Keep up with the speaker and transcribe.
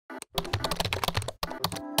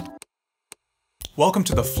Welcome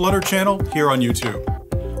to the Flutter channel here on YouTube.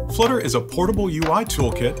 Flutter is a portable UI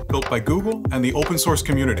toolkit built by Google and the open source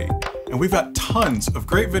community, and we've got tons of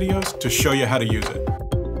great videos to show you how to use it.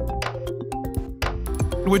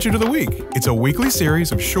 Widget of the Week. It's a weekly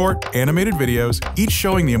series of short, animated videos, each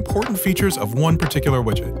showing the important features of one particular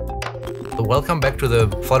widget. Welcome back to the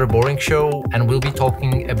Flutter Boring Show, and we'll be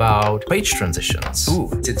talking about page transitions. Ooh,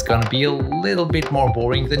 it's gonna be a little bit more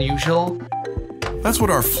boring than usual. That's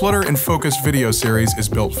what our Flutter and Focused video series is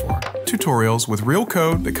built for. Tutorials with real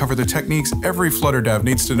code that cover the techniques every Flutter dev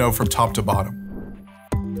needs to know from top to bottom.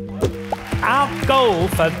 Our goal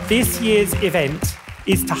for this year's event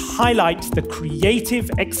is to highlight the creative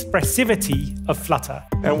expressivity of Flutter.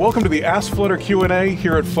 And welcome to the Ask Flutter Q&A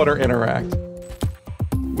here at Flutter Interact.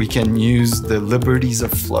 We can use the liberties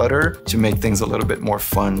of Flutter to make things a little bit more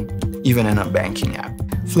fun, even in a banking app.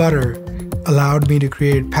 Flutter allowed me to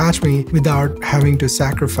create PatchMe without having to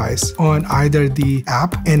sacrifice on either the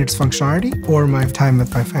app and its functionality or my time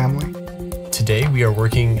with my family. Today we are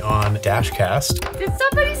working on Dashcast. Did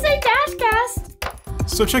somebody say Dashcast?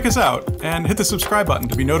 So check us out and hit the subscribe button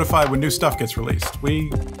to be notified when new stuff gets released.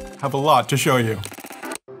 We have a lot to show you.